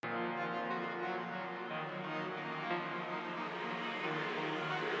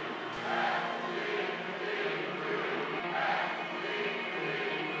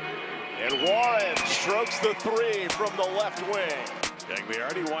strokes the three from the left wing.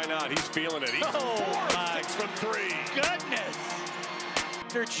 Gagliardi, why not? He's feeling it. He's six from three. Goodness.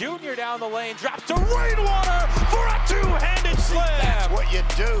 Jr. down the lane, drops to Rainwater for a two-handed slam. That's what you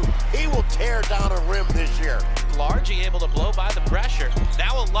do. He will tear down a rim this year. Largy able to blow by the pressure.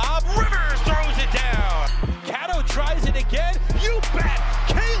 Now a lob. Rivers throws it down. Cato tries it again. You bet.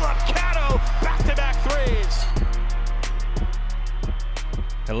 Caleb Cato, back-to-back threes.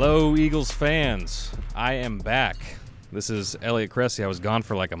 Hello, Eagles fans. I am back. This is Elliot Cressy. I was gone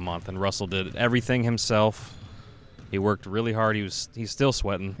for like a month, and Russell did everything himself. He worked really hard. He's still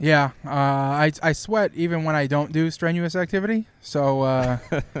sweating. Yeah, I sweat even when I don't do strenuous activity. So, I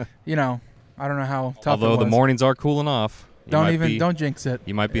don't know how tough Although it was. the mornings are cooling off. Don't jinx it.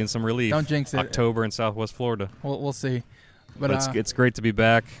 You might be in some relief. Don't jinx it. October in Southwest Florida. We'll see. But it's great to be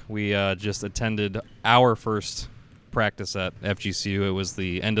back. We just attended our first practice at FGCU. It was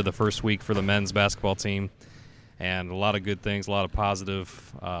the end of the first week for the men's basketball team, and a lot of good things, a lot of positive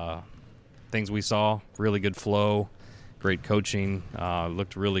things we saw. Really good flow. Great coaching.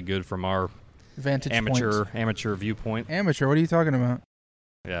 Looked really good from our vantage amateur viewpoint. Amateur? What are you talking about?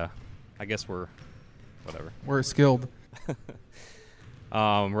 Yeah, I guess we're whatever. We're skilled.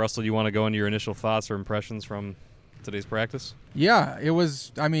 Russell, you want to go into your initial thoughts or impressions from today's practice? Yeah, it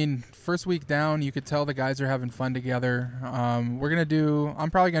was. I mean, first week down, you could tell the guys are having fun together. I'm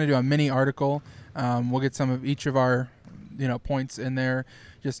probably gonna do a mini article. We'll get some of each of our, points in there,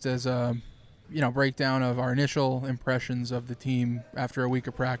 just as a breakdown of our initial impressions of the team after a week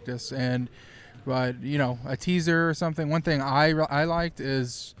of practice. But a teaser or something. One thing I liked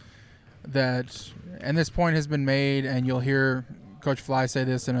is that, and this point has been made, and you'll hear Coach Fly say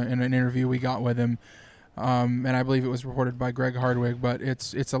this in an interview we got with him, and I believe it was reported by Greg Hardwick, but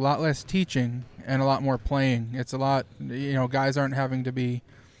it's a lot less teaching and a lot more playing. It's a lot, guys aren't having to be,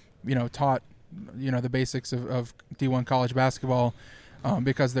 taught, the basics of D1 college basketball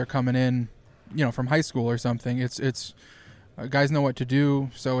because they're coming in, from high school or something. It's guys know what to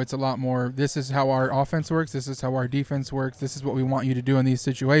do, so it's a lot more, this is how our offense works, this is how our defense works, this is what we want you to do in these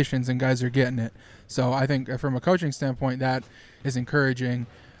situations, and guys are getting it. So I think from a coaching standpoint, that is encouraging.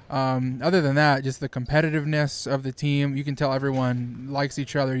 Other than that, just the competitiveness of the team, you can tell everyone likes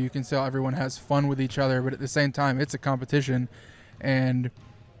each other, you can tell everyone has fun with each other, but at the same time, it's a competition, and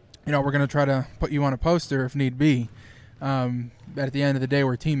we're going to try to put you on a poster if need be. But at the end of the day,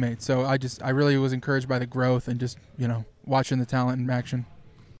 we're teammates. So I really was encouraged by the growth and just, watching the talent in action.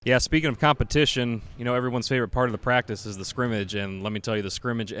 Yeah, speaking of competition, everyone's favorite part of the practice is the scrimmage. And let me tell you, the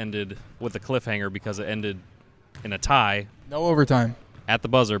scrimmage ended with a cliffhanger because it ended in a tie. No overtime. At the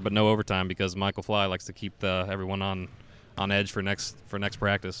buzzer, but no overtime because Michael Fly likes to keep everyone on edge for next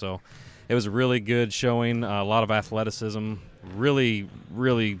practice. So it was a really good showing, a lot of athleticism, really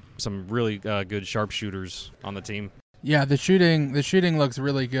some really good sharpshooters on the team. Yeah, the shooting looks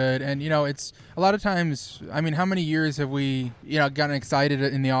really good, and it's a lot of times. I mean, how many years have we gotten excited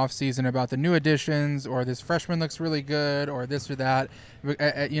in the off season about the new additions, or this freshman looks really good, or this or that,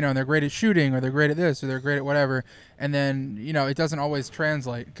 and they're great at shooting, or they're great at this, or they're great at whatever, and then it doesn't always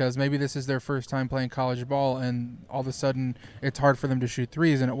translate because maybe this is their first time playing college ball, and all of a sudden it's hard for them to shoot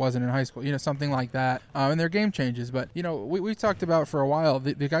threes, and it wasn't in high school, something like that, and their game changes. But we talked about for a while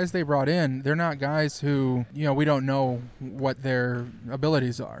the guys they brought in, they're not guys who we don't know what their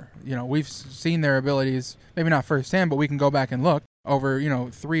abilities are. We've seen their abilities, maybe not firsthand, but we can go back and look over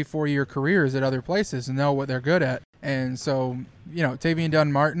 3-4 year careers at other places and know what they're good at. And so Tavian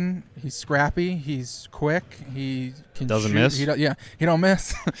Dunn-Martin, he's scrappy, he's quick, he can doesn't shoot. miss. He don't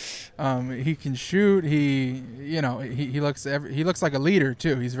miss. He can shoot. He looks like a leader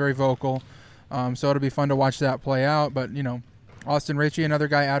too. He's very vocal. So it'll be fun to watch that play out. But Austin Ritchie, another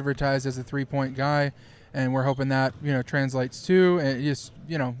guy advertised as a 3-point guy, and we're hoping that translates too. And just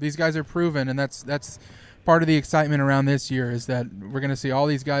these guys are proven, and that's part of the excitement around this year is that we're going to see all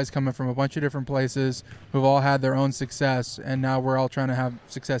these guys coming from a bunch of different places who've all had their own success, and now we're all trying to have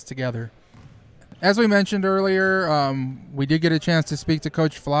success together. As we mentioned earlier, we did get a chance to speak to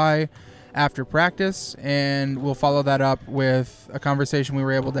Coach Fly after practice, and we'll follow that up with a conversation we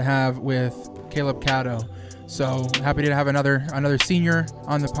were able to have with Caleb Cato. So happy to have another senior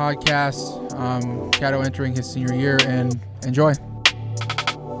on the podcast. Cato entering his senior year, and enjoy.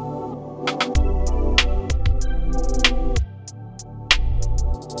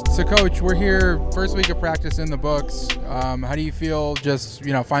 So, Coach, we're here, first week of practice in the books. How do you feel just,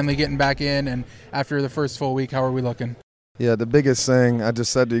 finally getting back in, and after the first full week, how are we looking? Yeah, the biggest thing, I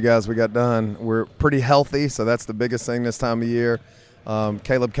just said to you guys, we got done. We're pretty healthy, so that's the biggest thing this time of year.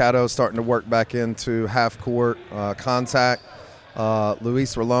 Caleb Cato starting to work back into half-court contact.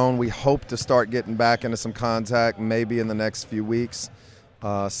 Luis Rolón, we hope to start getting back into some contact maybe in the next few weeks.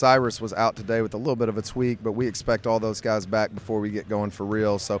 Cyrus was out today with a little bit of a tweak, but we expect all those guys back before we get going for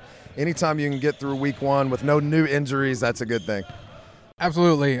real. So anytime you can get through week one with no new injuries, that's a good thing.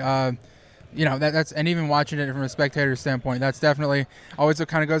 Absolutely. That's and even watching it from a spectator standpoint, that's definitely always what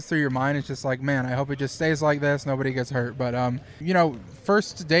kind of goes through your mind. It's just like, man, I hope it just stays like this, nobody gets hurt. But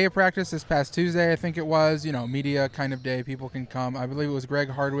first day of practice this past Tuesday, I think it was, media kind of day, people can come. I believe it was Greg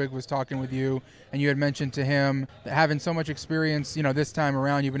Hardwick was talking with you, and you had mentioned to him that having so much experience, this time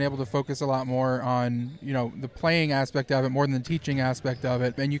around, you've been able to focus a lot more on, the playing aspect of it more than the teaching aspect of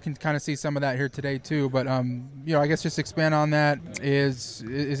it. And you can kind of see some of that here today too. But I guess just expand on that. Is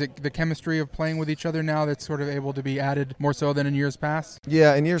it the chemistry of playing with each other now that's sort of able to be added more so than in years past?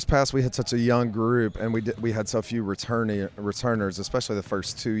 Yeah, in years past we had such a young group, and we had so few returners, especially the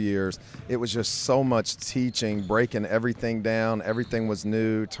first 2 years. It was just so much teaching, breaking everything down. Everything was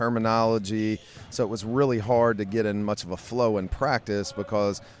new, terminology. So it was really hard to get in much of a flow in practice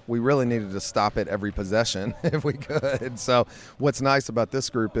because we really needed to stop at every possession if we could. So what's nice about this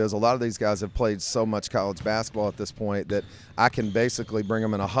group is a lot of these guys have played so much college basketball at this point that I can basically bring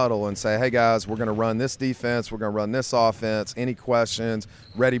them in a huddle and say, hey guys, we're going to run this defense, we're going to run this offense, any questions,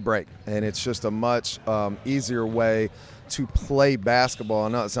 ready, break. And it's just a much easier way to play basketball. I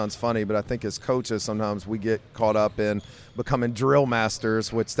know it sounds funny, but I think as coaches sometimes we get caught up in becoming drill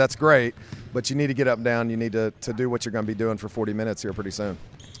masters, which that's great, but you need to get up and down. You need to do what you're going to be doing for 40 minutes here pretty soon.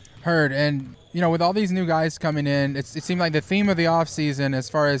 Heard. And, with all these new guys coming in, it seemed like the theme of the offseason as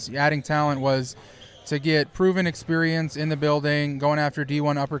far as adding talent was to get proven experience in the building, going after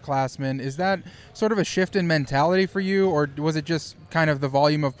D1 upperclassmen. Is that sort of a shift in mentality for you, or was it just kind of the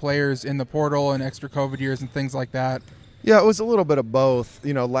volume of players in the portal and extra COVID years and things like that? Yeah, it was a little bit of both.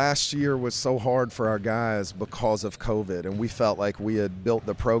 Last year was so hard for our guys because of COVID, and we felt like we had built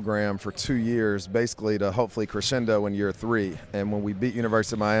the program for 2 years basically to hopefully crescendo in year 3. And when we beat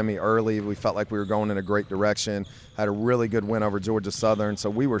University of Miami early, we felt like we were going in a great direction, had a really good win over Georgia Southern, so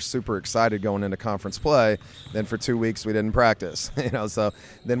we were super excited going into conference play. Then for 2 weeks we didn't practice, so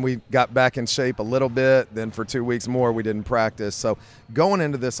then we got back in shape a little bit, then for 2 weeks more we didn't practice. So going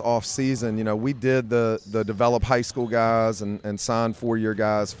into this off season, we did the develop high school guys and signed 4-year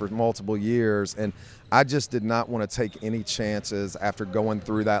guys for multiple years, and I just did not want to take any chances after going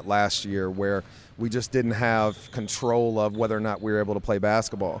through that last year where we just didn't have control of whether or not we were able to play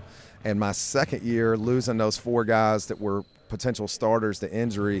basketball. And my second year, losing those 4 guys that were potential starters to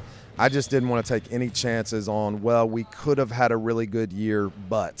injury, I just didn't want to take any chances on, we could have had a really good year,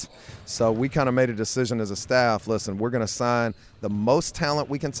 but. So we kind of made a decision as a staff, listen, we're going to sign the most talent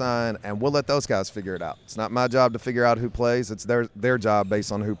we can sign, and we'll let those guys figure it out. It's not my job to figure out who plays. It's their job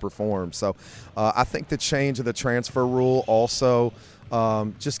based on who performs. So I think the change of the transfer rule also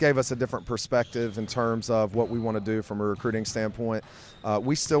just gave us a different perspective in terms of what we want to do from a recruiting standpoint.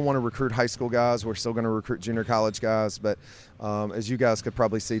 We still want to recruit high school guys. We're still going to recruit junior college guys. But as you guys could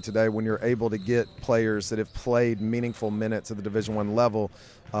probably see today, when you're able to get players that have played meaningful minutes at the Division I level,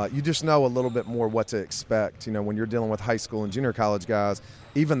 you just know a little bit more what to expect. When you're dealing with high school and junior college guys,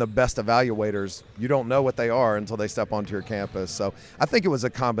 even the best evaluators, you don't know what they are until they step onto your campus. So I think it was a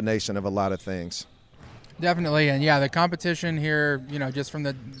combination of a lot of things. Definitely. And the competition here, just from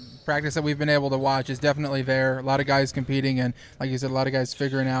the practice that we've been able to watch is definitely there. A lot of guys competing, and like you said, a lot of guys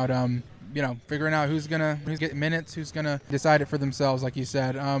figuring out who's get minutes, who's gonna decide it for themselves, like you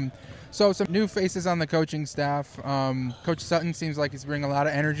said. So some new faces on the coaching staff. Coach Sutton seems like he's bringing a lot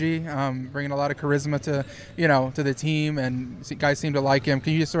of energy, bringing a lot of charisma to the team, and guys seem to like him.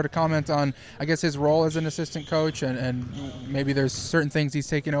 Can you just sort of comment on, I guess, his role as an assistant coach, and maybe there's certain things he's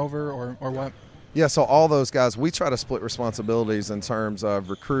taking over or what? Yeah, so all those guys, we try to split responsibilities in terms of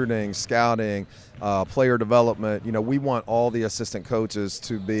recruiting, scouting, player development. We want all the assistant coaches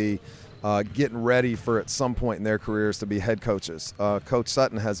to be getting ready for at some point in their careers to be head coaches. Coach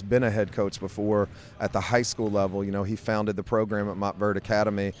Sutton has been a head coach before at the high school level. He founded the program at Montverde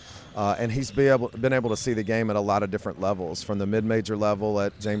Academy, and he's been able to see the game at a lot of different levels, from the mid-major level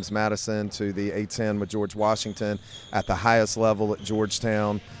at James Madison to the A-10 with George Washington, at the highest level at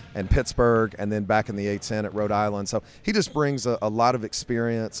Georgetown and Pittsburgh, and then back in the A-10 at Rhode Island. So he just brings a lot of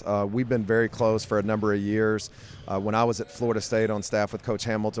experience. We've been very close for a number of years. When I was at Florida State on staff with Coach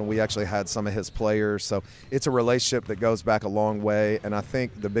Hamilton, we actually had some of his players. So it's a relationship that goes back a long way, and I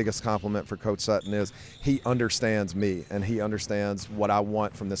think the biggest compliment for Coach Sutton is he understands me, and he understands what I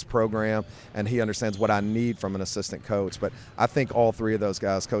want from this program, and he understands what I need from an assistant coach. But I think all 3 of those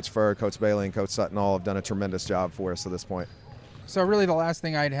guys, Coach Furr, Coach Bailey, and Coach Sutton, all have done a tremendous job for us at this point. So really the last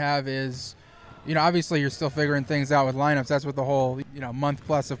thing I'd have is, obviously you're still figuring things out with lineups. That's what the whole, month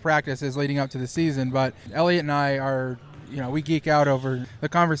plus of practice is leading up to the season. But Elliot and I are, we geek out over the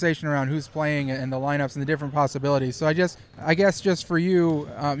conversation around who's playing and the lineups and the different possibilities. So I guess just for you,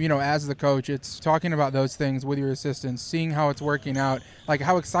 as the coach, it's talking about those things with your assistants, seeing how it's working out. Like,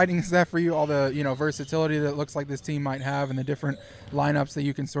 how exciting is that for you, all the, versatility that it looks like this team might have and the different lineups that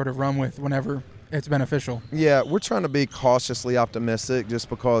you can sort of run with whenever it's beneficial? Yeah, we're trying to be cautiously optimistic just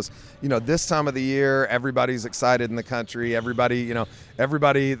because, this time of the year, everybody's excited in the country. Everybody,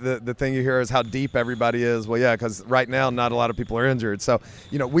 the thing you hear is how deep everybody is. Well, yeah, because right now not a lot of people are injured. So,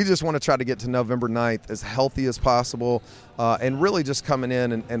 we just want to try to get to November 9th as healthy as possible and really just coming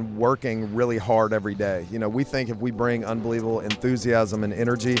in and working really hard every day. We think if we bring unbelievable enthusiasm and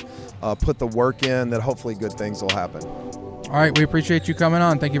energy, put the work in, that hopefully good things will happen. All right, we appreciate you coming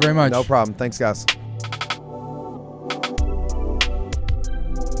on. Thank you very much. No problem. Thanks, guys.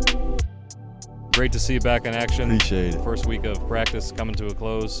 Great to see you back in action. Appreciate it. First week of practice coming to a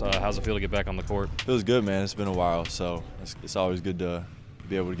close. How's it feel to get back on the court? Feels good, man. It's been a while, so it's always good to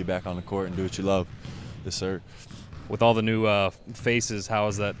be able to get back on the court and do what you love. Yes, sir. With all the new faces, how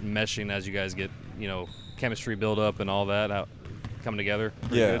is that meshing as you guys get, chemistry build up and all that coming together?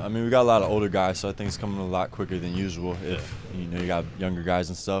 Yeah, good? I mean, we got a lot of older guys, so I think it's coming a lot quicker than usual. If you got younger guys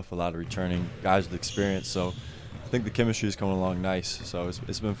and stuff, a lot of returning guys with experience. So I think the chemistry is coming along nice. So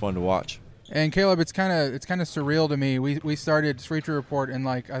it's been fun to watch. And Caleb, it's kind of surreal to me. We started Street Report in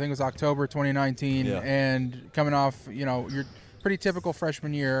I think it was October 2019, and coming off your pretty typical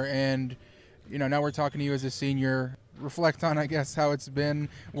freshman year, and now we're talking to you as a senior. Reflect on, I guess, how it's been,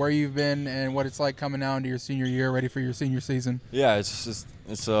 where you've been, and what it's like coming now into your senior year, ready for your senior season. Yeah,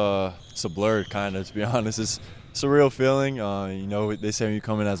 it's a blur, kind of, to be honest. It's a real feeling. They say when you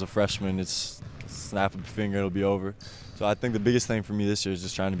come in as a freshman, it's snap of a finger, it'll be over. So I think the biggest thing for me this year is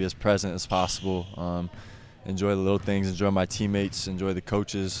just trying to be as present as possible, enjoy the little things, enjoy my teammates, enjoy the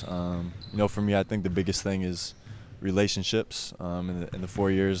coaches. For me, I think the biggest thing is relationships. In the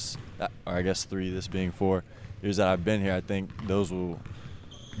 4 years, or I guess 3, this being 4 years that I've been here, I think those will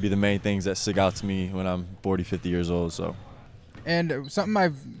be the main things that stick out to me when I'm 40, 50 years old. So. And something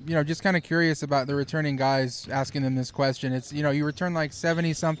I've, just kind of curious about the returning guys, asking them this question. It's, you return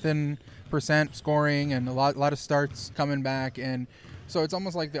 70-something% scoring and a lot of starts coming back. And so it's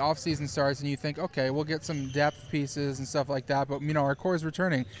almost like the offseason starts and you think, okay, we'll get some depth pieces and stuff like that. But, our core is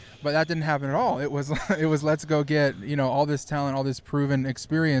returning. But that didn't happen at all. It was let's go get, all this talent, all this proven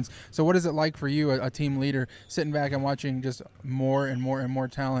experience. So what is it like for you, a team leader, sitting back and watching just more and more and more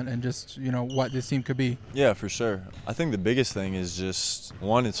talent and just, what this team could be? Yeah, for sure. I think the biggest thing is just,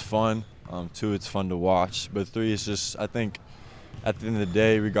 1, it's fun. 2, it's fun to watch. But 3, it's just, I think at the end of the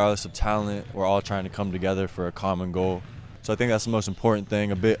day, regardless of talent, we're all trying to come together for a common goal. So I think that's the most important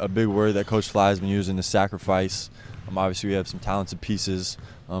thing. A big word that Coach Fly has been using is sacrifice. Obviously, we have some talented pieces,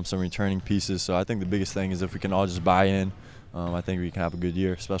 some returning pieces. So I think the biggest thing is if we can all just buy in, I think we can have a good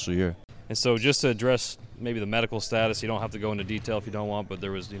year, special year. And so just to address maybe the medical status, you don't have to go into detail if you don't want, but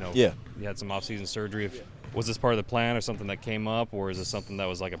there was, you had some off-season surgery. Was this part of the plan or something that came up, or is this something that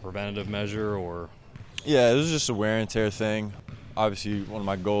was like a preventative measure? Or? Yeah, it was just a wear and tear thing. Obviously, one of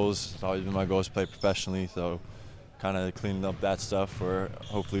my goals, it's always been my goal, is to play professionally, so kind of cleaning up that stuff for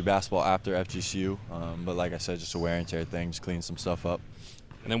hopefully basketball after FGCU. But like I said, just a wear and tear thing, just cleaning some stuff up.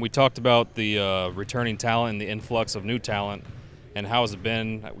 And then we talked about the returning talent and the influx of new talent. And how has it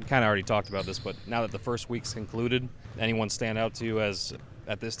been? We kind of already talked about this, but now that the first week's concluded, anyone stand out to you as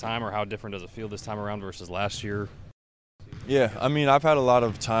at this time, or how different does it feel this time around versus last year? Yeah, I mean, I've had a lot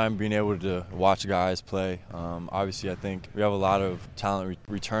of time being able to watch guys play. Obviously, I think we have a lot of talent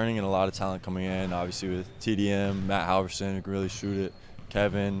returning and a lot of talent coming in. Obviously, with TDM, Matt Halverson, who can really shoot it,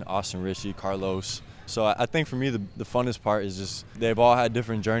 Kevin, Austin Ritchie, Carlos. So I think for me, the funnest part is just they've all had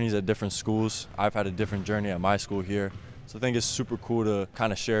different journeys at different schools. I've had a different journey at my school here. So I think it's super cool to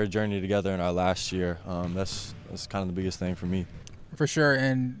kind of share a journey together in our last year. That's kind of the biggest thing for me. For sure,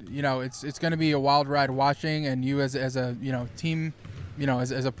 and it's going to be a wild ride watching, and you as a team,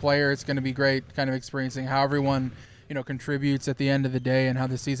 as a player, it's going to be great kind of experiencing how everyone contributes at the end of the day and how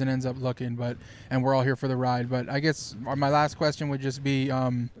the season ends up looking. And we're all here for the ride. But I guess my last question would just be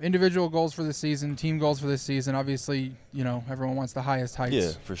individual goals for the season, team goals for this season. Obviously, everyone wants the highest heights.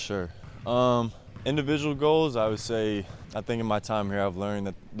 Yeah, for sure. Individual goals, I would say, I think in my time here I've learned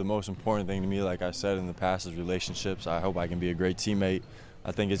that the most important thing to me, like I said in the past, is relationships. I hope I can be a great teammate.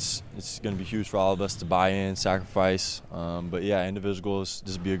 I think it's going to be huge for all of us to buy in, sacrifice. But yeah, individual goals,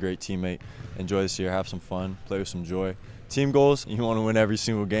 just be a great teammate. Enjoy this year, have some fun, play with some joy. Team goals, you want to win every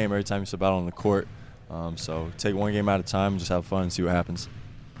single game, every time you step out on the court. So take one game at a time and just have fun and see what happens.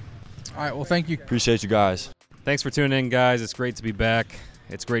 All right, well, thank you. Appreciate you guys. Thanks for tuning in, guys. It's great to be back.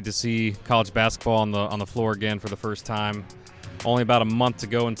 It's great to see college basketball on the floor again for the first time. Only about a month to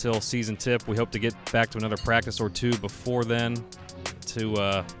go until season tip. We hope to get back to another practice or two before then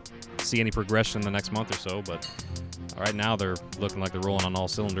to see any progression in the next month or so. But right now they're looking like they're rolling on all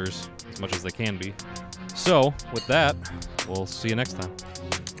cylinders as much as they can be. So with that, we'll see you next time.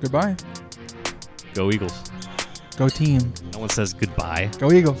 Goodbye. Go Eagles. Go team. No one says goodbye.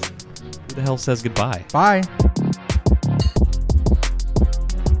 Go Eagles. Who the hell says goodbye? Bye.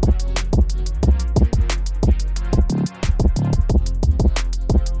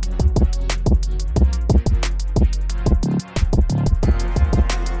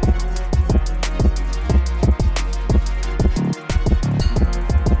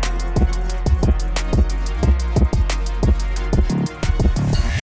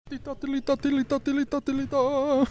 Tilita, tilita, tilita, tilita.